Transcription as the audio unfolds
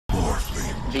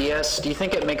VS, do you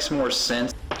think it makes more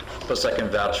sense? Plus I can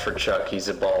vouch for Chuck, he's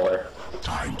a baller.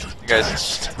 You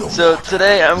guys, so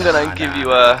today I'm gonna give you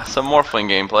some Morphling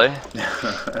gameplay.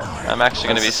 I'm actually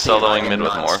gonna be soloing mid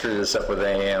with Morph. Screw this up with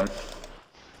AM.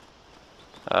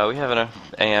 We have an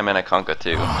AM and a Conka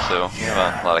too, so we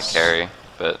have a lot of carry,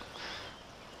 but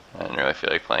I didn't really feel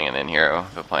like playing an in-hero.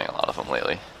 I've been playing a lot of them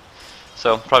lately.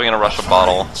 So, probably gonna rush a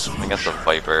bottle against a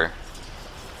Viper,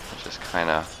 which is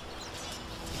kinda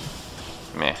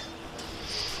meh.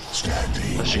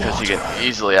 Especially because he can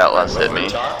easily outlast hit me.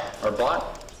 Or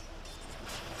bot?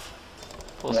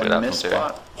 We'll see what happens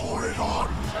here. Pour it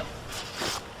on.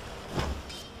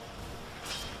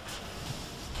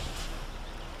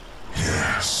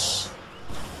 Yes.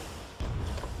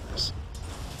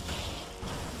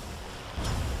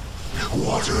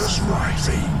 Water's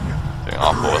rising. Doing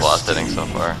awful with last hitting so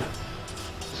far.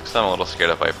 Just because I'm a little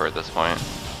scared of Viper at this point.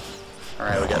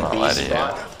 Alright, we got a B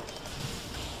spot.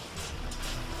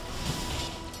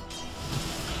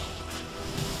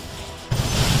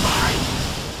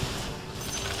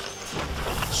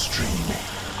 Streaming.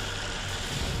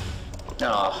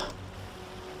 Oh.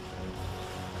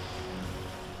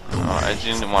 I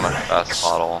do want a fast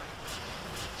bottle,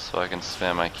 so I can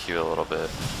spam my Q a little bit.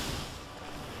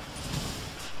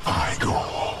 I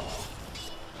go.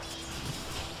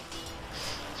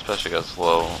 Especially because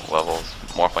low levels,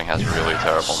 Morphling has really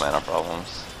terrible mana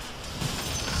problems.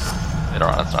 Later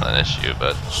on it's not an issue,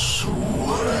 but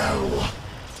Swell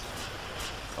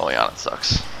early on it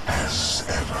sucks. as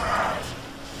ever.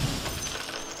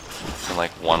 In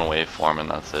like one waveform and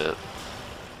that's it.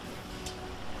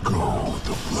 Go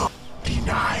the blood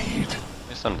denied. At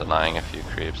least I'm denying a few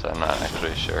creeps. I'm not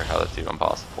actually sure how that's even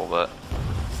possible, but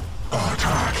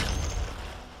Attack.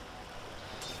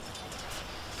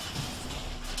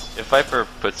 if Viper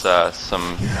puts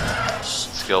some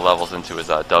skill levels into his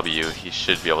W, he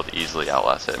should be able to easily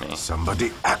outlast hit me.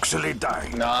 Somebody actually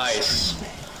died. Nice.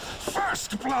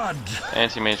 First blood.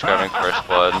 Anti-mage grabbing first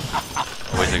blood,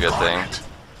 always a good thing.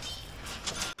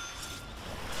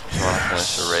 I want to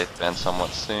finish the Wraith Band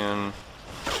somewhat soon.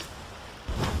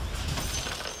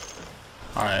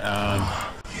 Alright,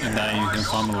 and then you can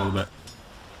farm a little bit.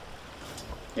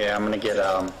 Yeah, I'm gonna get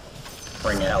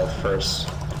Ring of Health first.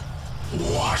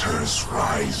 Water's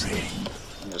rising.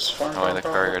 Just farm. Oh, the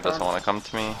courier doesn't want to come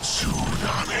to me.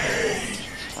 Tsunami.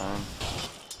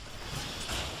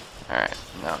 Alright,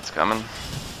 now it's coming.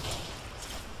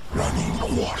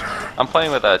 Running water. I'm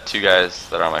playing with two guys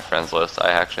that are on my friends list.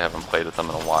 I actually haven't played with them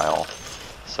in a while,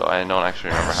 so I don't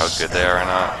actually remember how good they are or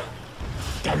not.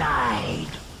 Denied.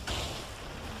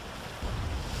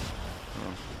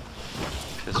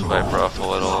 Piss Viper off a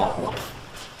little.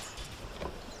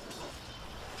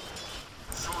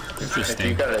 Interesting.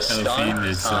 If you got a stun, Delphine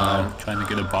is trying to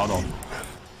get a bottle.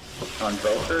 On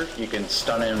Voker, you can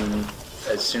stun him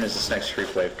as soon as this next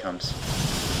creep wave comes.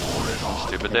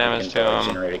 Stupid damage to him.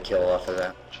 Generate a kill off of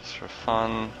that. Just for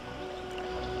fun.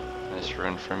 Nice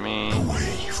rune for me.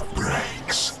 Wave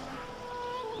breaks.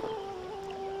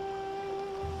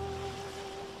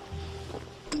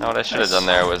 Now what I should have done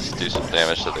there was do some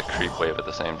damage to the creep wave at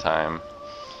the same time.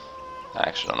 I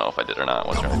actually don't know if I did or not.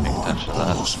 Wasn't really paying attention to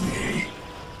that.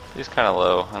 He's kind of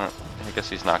low. I guess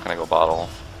he's not gonna go bottle.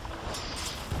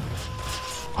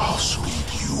 I'll sweep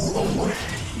you away.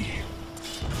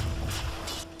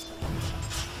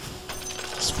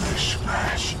 Splish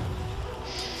splash.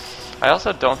 I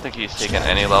also don't think he's taken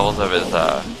any levels of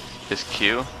his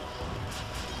Q.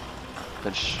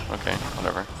 Which, okay,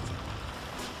 whatever.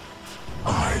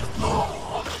 I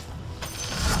know.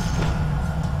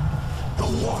 The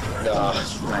water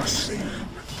is rising.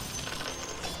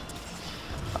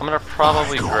 I'm gonna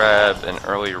probably grab an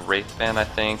early Wraith Band, I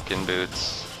think, in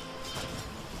boots.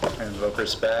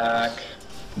 Invoker's back.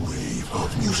 Wave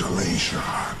of mutilation.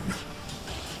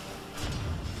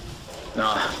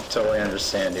 No, totally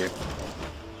understand, dude.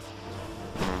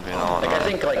 Moving on. Like, I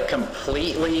think, like,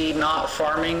 completely not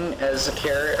farming as a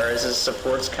carry or as a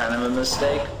support's kind of a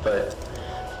mistake, but,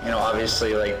 you know,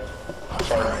 obviously, like,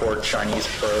 hardcore Chinese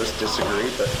pros disagree,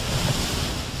 but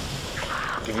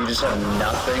if you just have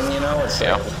nothing, you know,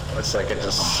 it's like it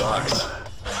just sucks.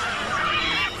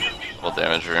 Little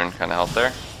damage rune kind of helped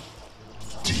there.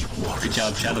 Good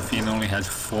job, Delphine only has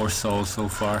 4 souls so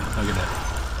far. Look at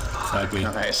that. Sadly.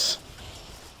 Nice.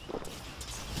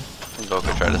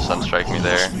 Invoker tried to sunstrike me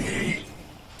there.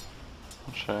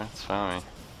 Sure, it's fine.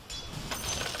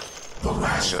 The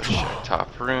last Go check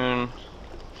top rune.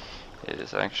 It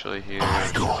is actually here.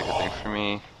 That's a good thing for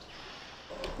me.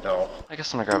 No. I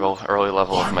guess I'm gonna grab an early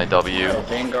level of my W.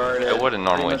 Vanguard. I wouldn't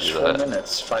normally do that. 4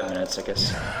 minutes, 5 minutes, I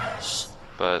guess.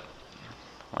 But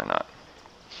why not?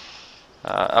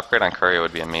 Upgrade on courier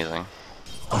would be amazing.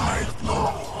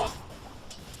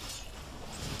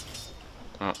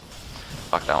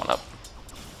 Fuck that one up.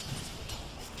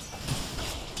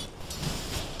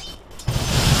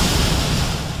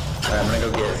 Alright, I'm gonna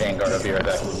go get Vanguard. I'll be right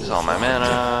back. Use all my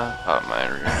mana, pop my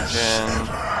regen.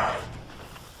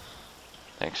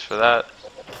 Thanks for that.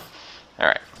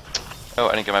 Alright. Oh,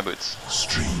 I didn't get my boots.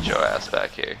 Get your ass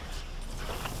back here.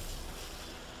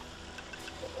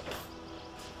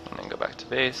 And then go back to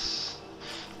base.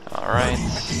 Alright.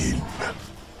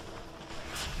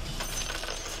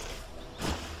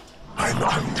 I'm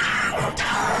under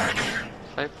attack.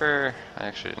 Viper, I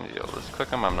actually didn't deal with this. Click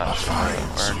him, I'm not sure how it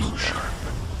works.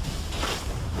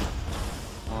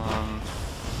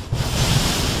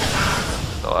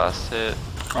 The last hit.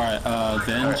 Alright,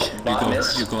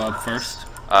 Venge, you go up first.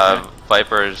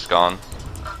 Viper is gone.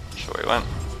 Sure he went.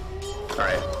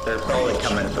 Alright, they're probably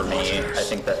coming for me. I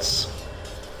think that's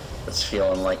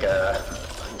feeling like a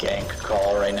gank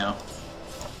call right now.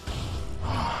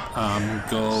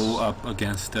 Go up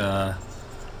against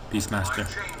Beastmaster.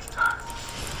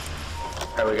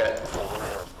 Alright, we got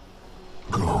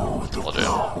Go with the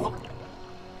flow.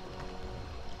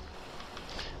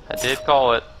 I did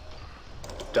call it.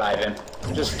 dive in.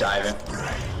 Just dive in.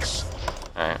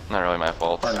 Alright, not really my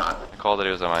fault. Or not. I called that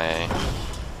he was MIA.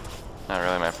 Not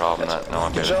really my problem that no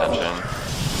one paid Good job. attention.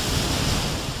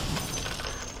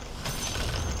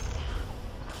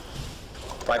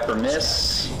 Viper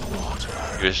miss.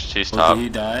 He's top. Did he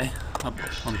die? Up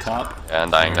on top? Yeah,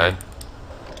 and Dying died.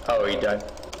 Oh, he died.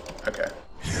 Okay.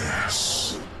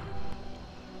 Yes.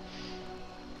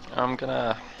 I'm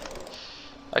gonna...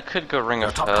 I could go Ring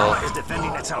of Top tower Hell. is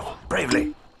defending itself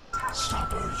bravely.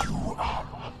 Stopper you up.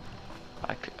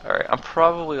 Alright, I'm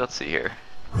probably... Let's see here.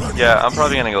 Yeah, I'm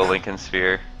probably gonna go Lincoln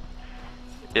Sphere.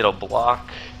 It'll block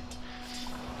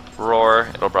Roar,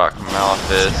 it'll block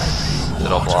Malefice,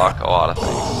 it'll block a lot of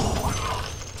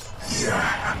things.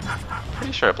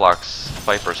 Pretty sure it blocks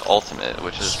Viper's ultimate,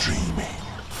 which is...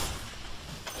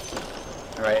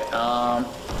 Alright,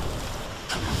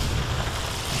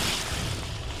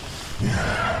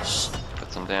 Yes.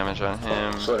 Put some damage on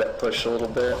him. slow that push a little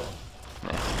bit.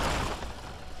 Yeah.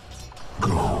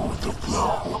 Go with the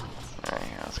flow.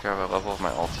 Alright, let's grab a level of my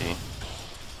ulti.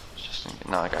 It's just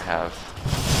not like I have.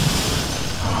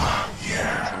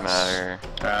 Doesn't matter.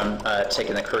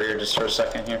 Taking the courier just for a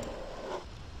second here.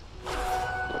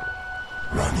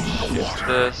 Running Use water.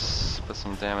 this, put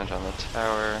some damage on the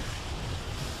tower.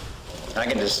 I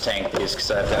can just tank these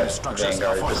because I've got Structures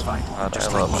Vanguard. are fortified. God, I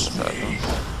love when this happens.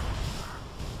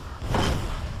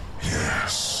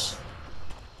 Yes.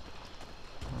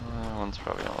 One's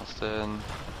probably almost in.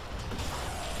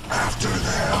 After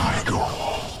them I go.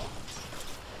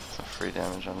 Some free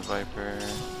damage on Viper.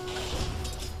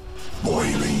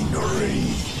 Boiling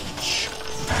rage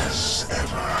as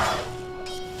ever.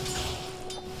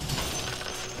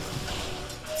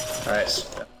 Alright,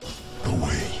 The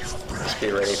wave let's breaks.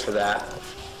 be ready for that.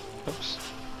 Oops.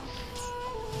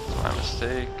 That's my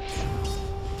mistake.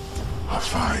 A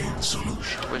fine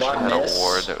solution. Wish I had a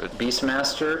ward that would...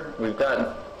 Beastmaster, we've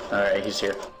got. Alright, he's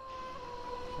here.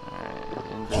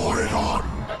 Alright, Pour it on.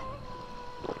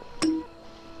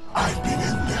 I've been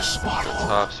in this bottle.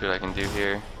 top, see what I can do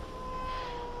here.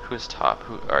 Who's top?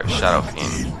 Who? Alright, Shadow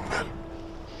Fiend.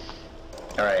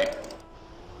 Alright.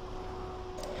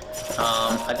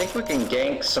 I think we can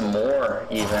gank some more,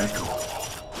 even.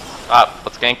 Ah,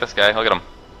 let's gank this guy. Look at him.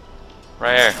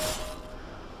 Right here.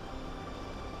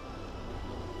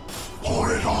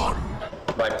 Pour it on.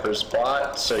 Viper's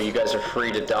bot, so you guys are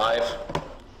free to dive.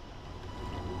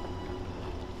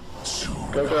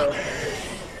 Go, go.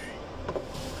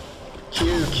 Q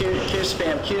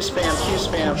spam, Q spam, Q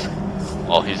spam.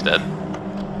 Oh, he's dead.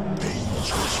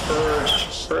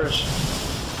 Purge.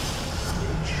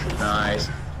 Nice.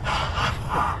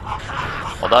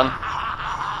 Well done.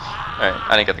 Alright,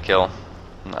 I didn't get the kill.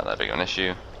 Not that big of an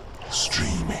issue.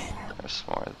 Streaming. There's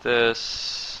more of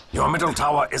this. Your middle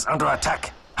tower is under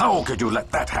attack. How could you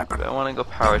let that happen? I want to go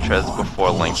Power Treads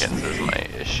before Lincoln's is my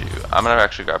issue. I'm gonna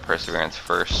actually grab Perseverance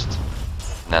first,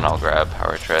 and then I'll grab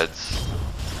Power Treads.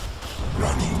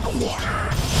 Running water.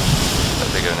 That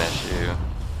big of an issue.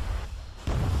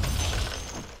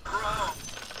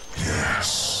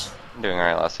 Yes. I'm doing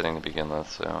alright last hitting to begin with,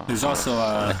 so... There's also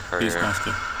a courier.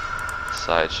 Beastmaster.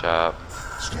 Side shop.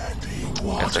 Standing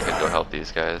Guess I could go water. help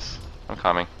these guys. I'm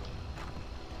coming.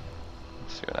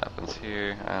 Let's see what happens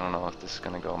here. I don't know if this is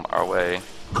gonna go our way.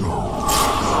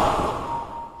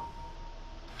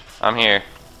 I'm here.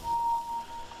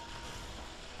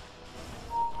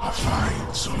 A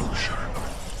fine solution.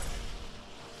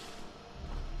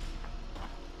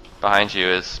 Behind you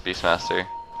is Beastmaster.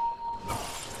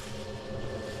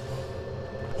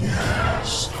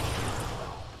 Yes.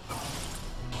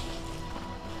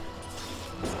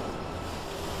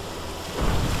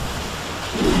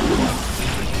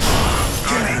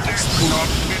 Not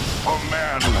fit for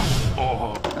man.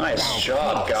 Oh, Nice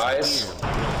job, guys.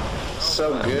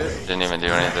 So good. Didn't even do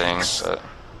anything, but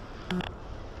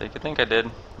they could think I did.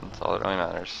 That's all that really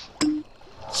matters.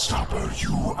 stopper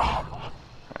you up.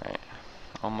 Alright.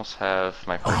 Almost have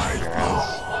my first appearance.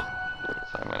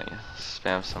 So I'm gonna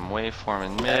spam some waveform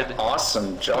in mid.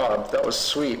 Awesome job. That was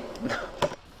sweet.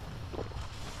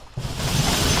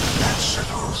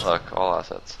 Look, all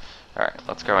assets. Alright,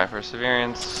 let's grab my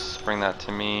perseverance. Bring that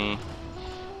to me.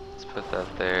 Let's put that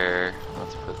there.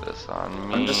 Let's put this on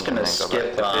me. I'm just gonna and then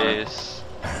skip go back to base.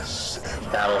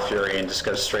 Battle Fury and just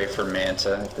go straight for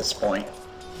Manta at this point.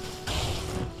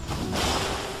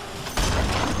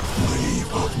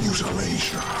 Wave of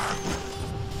mutilation.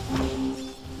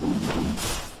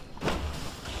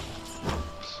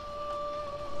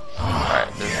 Alright,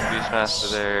 there's a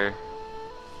Beastmaster there.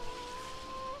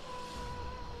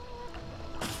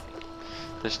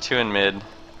 There's two in mid.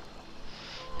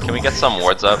 Can we get some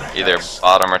wards up? Either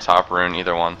bottom or top rune,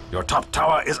 either one. Your top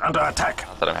tower is under attack.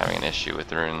 Not that I'm having an issue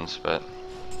with runes, but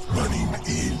Running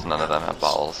in. none of them have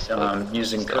bottles. but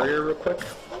Using still. Courier real quick.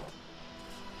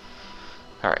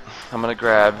 Alright, I'm gonna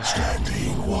grab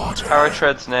Standing water. Power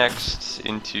Treads next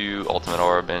into Ultimate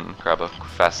Orb and grab a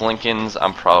fast Lincolns.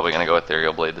 I'm probably gonna go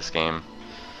Ethereal Blade this game.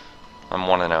 I'm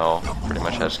 1-0, pretty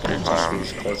much had 3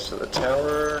 farms. Close to the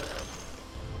tower.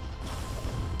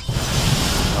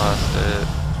 Lost it.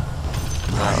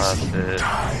 Not lost Rising it.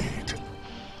 tide.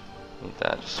 Need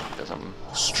that just because I'm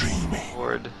Streaming.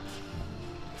 bored.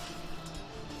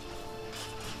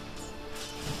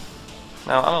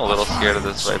 Now I'm a little scared of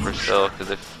this Viper still, because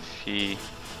if he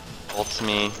ults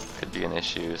me, it could be an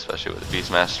issue, especially with the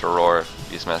Beastmaster Roar if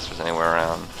Beastmaster's anywhere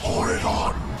around. Pour it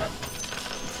on.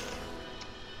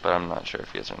 But I'm not sure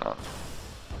if he is or not.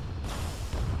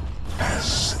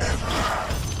 As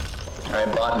ever.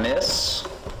 Alright, bot miss.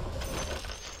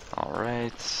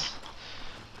 Alright.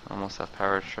 Almost have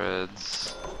Power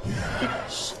Treads.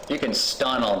 Yes. If you can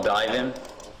stun, I'll dive him.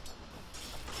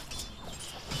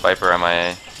 Viper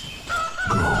MIA.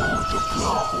 Go with the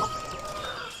flow.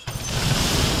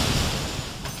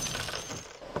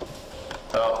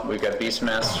 Oh, we got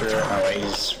Beastmaster. Oh,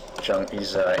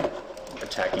 he's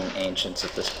attacking Ancients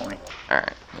at this point.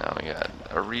 Alright, now we got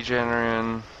a regen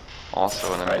rune.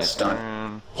 Also an amazing stun.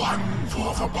 rune. One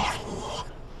for the bottle.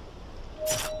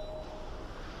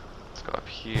 Let's go up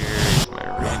here. Use my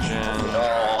regen.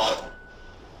 Oh,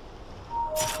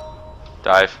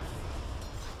 Dive.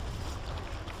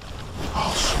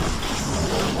 I'll sweep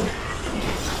you away.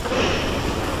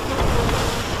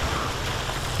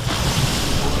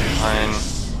 Fine.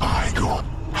 I go.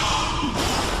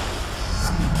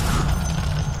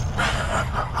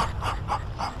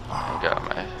 I got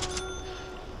my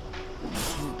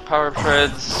Power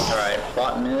Treads. alright,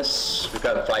 bot miss. We've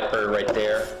got Viper right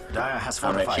there. Dire has If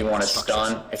fortified you want to structures.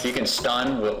 stun, if you can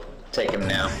stun, we'll take him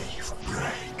now. Wave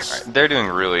breaks. Alright, they're doing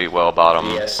really well bottom.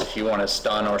 Yes, if you want to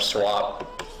stun or swap.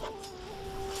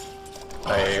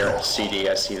 Oh, you're CD,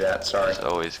 I see that, sorry. It's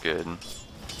always good. Hang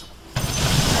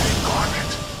on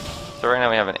it. So right now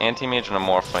we have an Anti-mage and a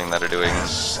Morphling that are doing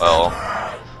well.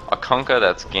 A Kunkka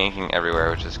that's ganking everywhere,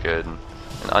 which is good. An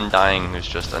Undying who's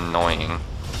just annoying.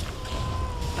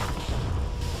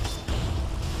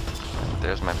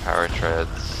 There's my Power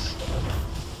Treads.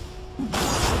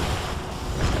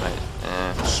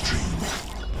 Streaming.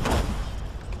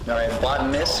 Alright, bot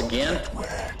miss again.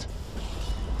 Wet.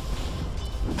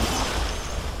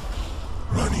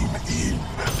 Running in.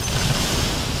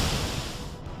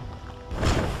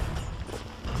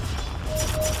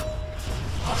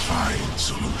 A fine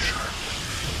solution.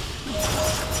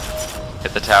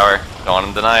 Hit the tower. Don't want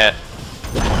him to deny it.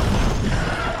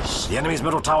 The enemy's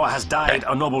middle tower has died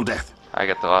a noble death. I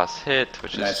get the last hit,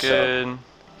 which is Nice good.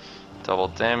 Double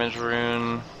damage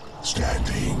rune.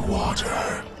 Standing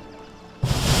water.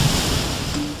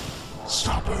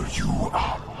 Stopper you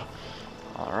up.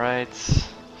 Alright.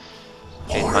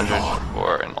 800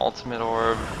 for an ultimate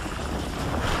orb.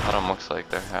 Bottom looks like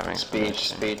they're having some Speed,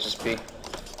 issues. speed, just speed.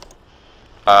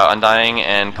 Undying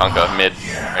and Kunkka mid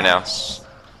right now.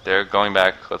 They're going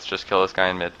back. Let's just kill this guy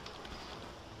in mid.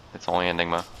 It's only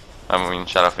Enigma. I mean,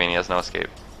 Shadow Fiend, he has no escape.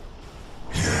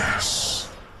 Yes.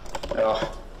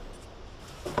 Oh.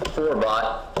 Poor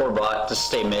bot, just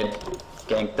stay mid.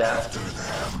 Gank that. After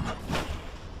them.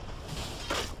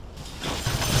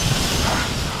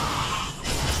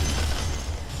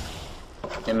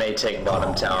 It may take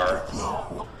bottom tower.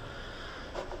 Flow.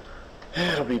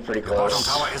 It'll be pretty Your bottom close.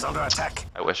 tower is under attack.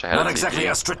 I wish I had Not a exactly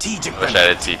TP. a strategic Wish I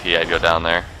had a TP, I'd go down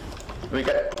there. We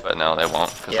got, But no, they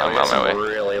won't, because yeah, I'm we got on my some way.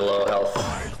 really low health.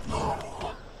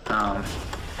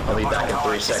 I'll be back in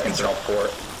 3 seconds and I'll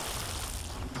port.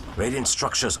 Radiant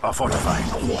structures are fortified.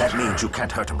 That means you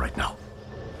can't hurt him right now.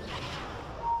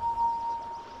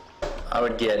 I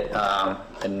would get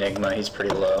Enigma, he's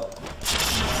pretty low.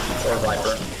 Or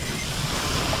Viper.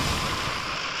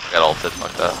 Got ulted,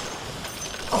 fuck that.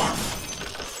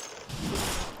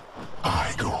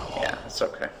 I go. Yeah, it's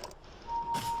okay.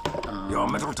 Your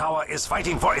middle tower is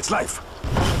fighting for its life.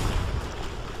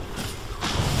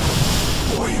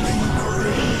 Boiling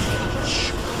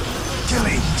rage.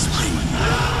 Killing spree.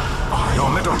 Your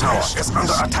middle tower is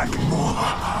under attack.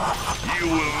 You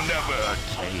will never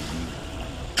tame.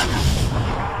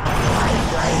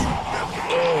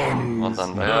 Well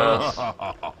done by us.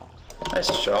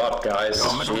 Nice job, guys.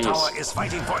 Your middle tower Jeez. is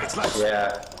fighting for its life.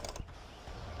 Yeah.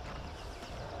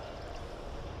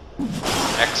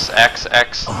 X.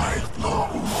 I flow.